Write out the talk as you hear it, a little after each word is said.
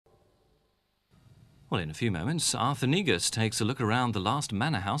Well, in a few moments, Arthur Negus takes a look around the last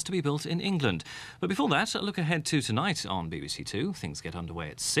manor house to be built in England. But before that, a look ahead to tonight on BBC2. Things get underway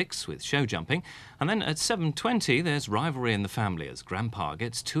at 6 with show jumping. And then at 7:20, there's rivalry in the family as Grandpa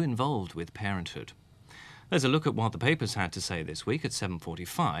gets too involved with parenthood. There's a look at what the papers had to say this week at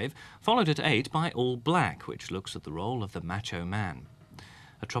 7:45, followed at 8 by All Black, which looks at the role of the macho man.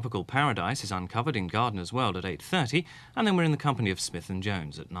 A tropical paradise is uncovered in Gardener's World at 8:30, and then we're in the company of Smith &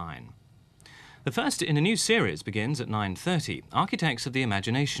 Jones at 9. The first in a new series begins at 9:30. Architects of the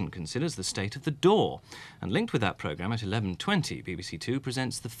Imagination considers the state of the door. And linked with that programme at 11:20, BBC2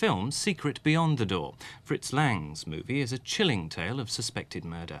 presents the film Secret Beyond the Door. Fritz Lang's movie is a chilling tale of suspected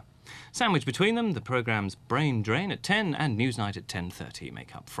murder. Sandwiched between them, the programme's Brain Drain at 10 and Newsnight at 10:30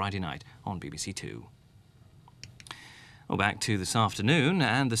 make up Friday night on BBC2. Well, back to this afternoon,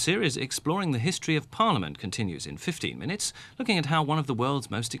 and the series exploring the history of Parliament continues in 15 minutes, looking at how one of the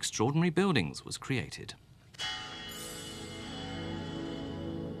world's most extraordinary buildings was created.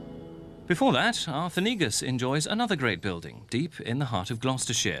 Before that, Arthur Negus enjoys another great building, deep in the heart of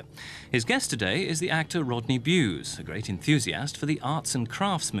Gloucestershire. His guest today is the actor Rodney Bewes, a great enthusiast for the arts and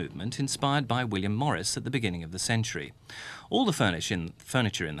crafts movement inspired by William Morris at the beginning of the century. All the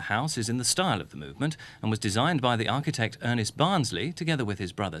furniture in the house is in the style of the movement and was designed by the architect Ernest Barnsley together with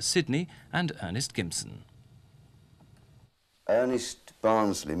his brother Sidney and Ernest Gimson. Ernest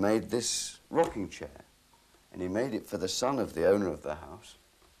Barnsley made this rocking chair, and he made it for the son of the owner of the house.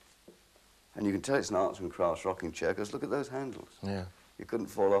 And you can tell it's an arts and crafts rocking chair because look at those handles. Yeah. You couldn't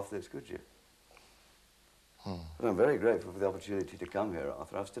fall off this, could you? And I'm very grateful for the opportunity to come here,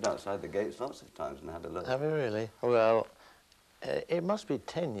 Arthur. I've stood outside the gates lots of times and had a look. Have you really? Well, it must be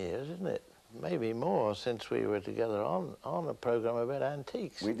 10 years, isn't it? Maybe more since we were together on a programme about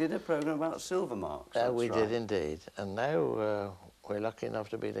antiques. We did a programme about silver marks. We did indeed. And now we're lucky enough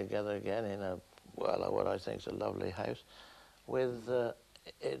to be together again in what I think is a lovely house with...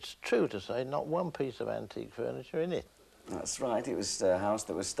 it's true to say, not one piece of antique furniture in it. That's right. It was a house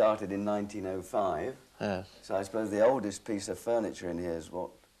that was started in 1905. Yes. So I suppose the oldest piece of furniture in here is, what,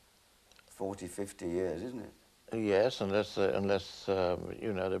 40, 50 years, isn't it? Yes, unless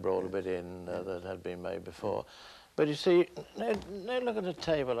you know, they brought a bit in that had been made before. But you see, now look at a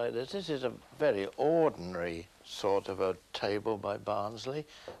table like this. This is a very ordinary sort of a table by Barnsley.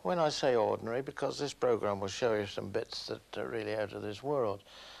 When I say ordinary, because this programme will show you some bits that are really out of this world.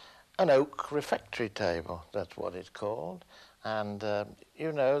 An oak refectory table, that's what it's called. And,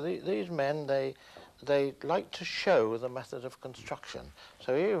 you know, these men, they like to show the method of construction.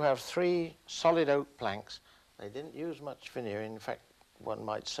 So here you have 3 solid oak planks. They didn't use much veneer. In fact, one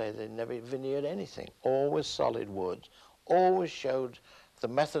might say they never veneered anything. Always solid woods, always showed the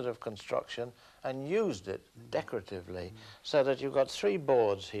method of construction and used it decoratively, so that you've got 3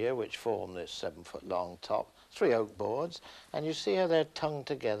 boards here which form this 7-foot-long top, 3 oak boards, and you see how they're tongued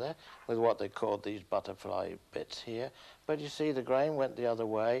together with what they called these butterfly bits here. But you see the grain went the other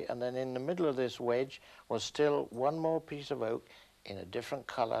way, and then in the middle of this wedge was still one more piece of oak in a different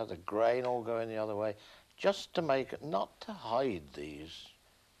colour, the grain all going the other way, just to make it, not to hide these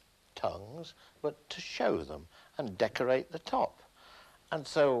tongues, but to show them and decorate the top. And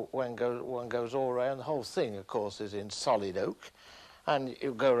so when one goes all around, the whole thing, of course, is in solid oak, and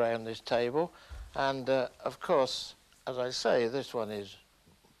you go around this table, and of course, as I say, this one is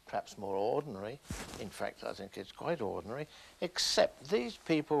perhaps more ordinary. In fact, I think it's quite ordinary, except these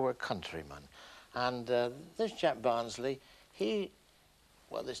people were countrymen. And this chap Barnsley,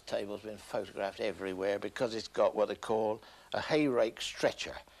 well, this table's been photographed everywhere because it's got what they call a hay rake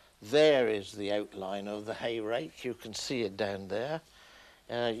stretcher. There is the outline of the hay rake. You can see it down there.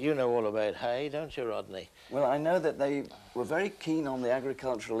 You know all about hay, don't you, Rodney? Well, I know that they were very keen on the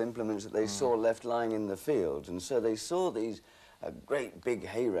agricultural implements that they saw left lying in the fields, and so they saw these great big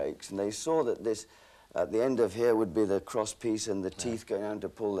hay rakes, and they saw that this, at the end of here would be the cross piece and the teeth going down to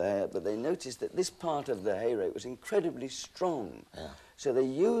pull the hay up, but they noticed that this part of the hay rake was incredibly strong. Yeah. So they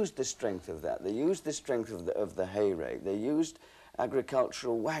used the strength of that. They used the strength of the hay rake. They used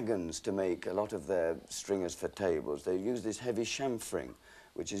agricultural wagons to make a lot of their stringers for tables. They used this heavy chamfering,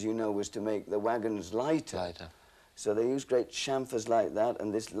 which, as you know, was to make the wagons lighter. So they used great chamfers like that,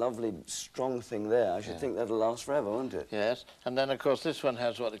 and this lovely strong thing there. I should think that'll last forever, won't it? Yes, and then, of course, this one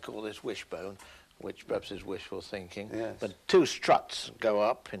has what they call this wishbone, which perhaps is wishful thinking. Yes. But 2 struts go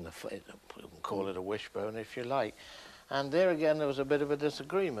up in the... You can call it a wishbone if you like. And there again, there was a bit of a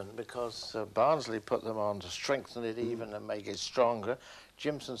disagreement because Barnsley put them on to strengthen it even and make it stronger.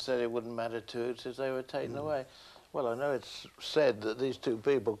 Jimson said it wouldn't matter to it as they were taken away. Well, I know it's said that these 2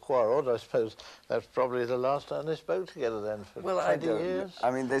 people quarrelled. I suppose that's probably the last time they spoke together then for 20 years.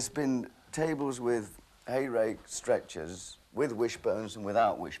 I mean, there's been tables with hay rake stretchers with wishbones and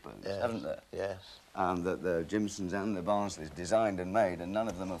without wishbones, Yes. haven't there? Yes. That the Jimsons and the Barnsleys designed and made, and none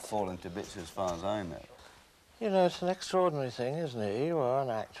of them have fallen to bits as far as I know. You know, it's an extraordinary thing, isn't it? You are an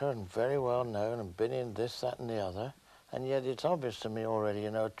actor and very well known and been in this, that and the other, and yet it's obvious to me already you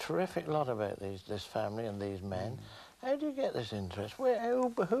know a terrific lot about this family and these men. How do you get this interest?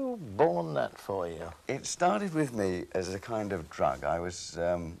 Who born that for you? It started with me as a kind of drug. I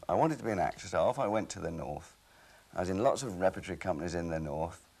wanted to be an actor, so off I went to the north. I was in lots of repertory companies in the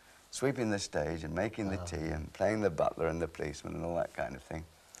north, sweeping the stage and making the tea and playing the butler and the policeman and all that kind of thing.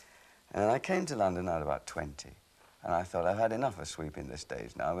 And I came to London at about 20, and I thought, I've had enough of sweeping the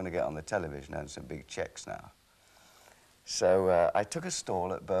stage now. I'm going to get on the television and some big checks now. So I took a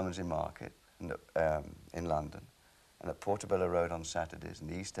stall at Bermondsey Market in London, and at Portobello Road on Saturdays, and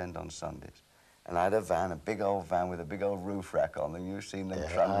the East End on Sundays. And I had a van, a big old van with a big old roof rack on them. You've seen them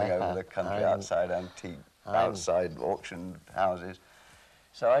trundling over the country outside outside auction houses.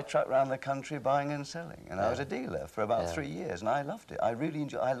 So I trucked around the country buying and selling, and I was a dealer for about 3 years, and I loved it. I really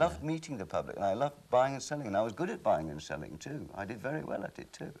enjoyed it. I loved meeting the public, and I loved buying and selling, and I was good at buying and selling too. I did very well at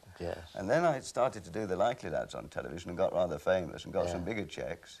it too. Yes. And And then I started to do the Likely Lads on television and got rather famous and got some bigger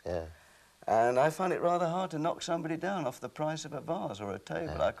checks. Yeah. And I found it rather hard to knock somebody down off the price of a vase or a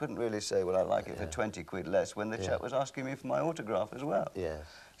table. I couldn't really say, well, I'd like it for 20 quid less when the chap was asking me for my autograph as well. Yes.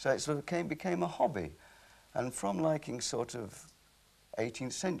 So it sort of became a hobby. And from liking sort of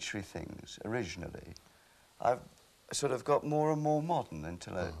 18th century things originally, I've sort of got more and more modern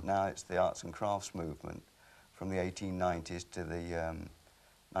until now it's the arts and crafts movement from the 1890s to the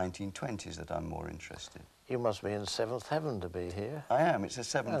 1920s that I'm more interested. You must be in seventh heaven to be here. I am. It's a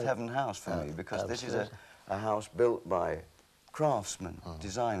seventh heaven house for me because this is a house built by craftsmen,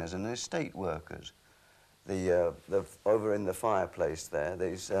 designers and estate workers. Over in the fireplace there,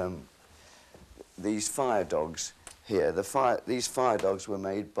 these fire dogs here, these fire dogs were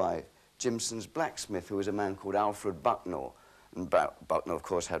made by Jimson's blacksmith, who was a man called Alfred Bucknell. And Bucknell, of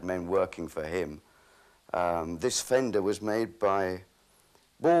course, had men working for him. This fender was made by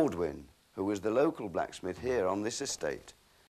Baldwin, who was the local blacksmith here on this estate.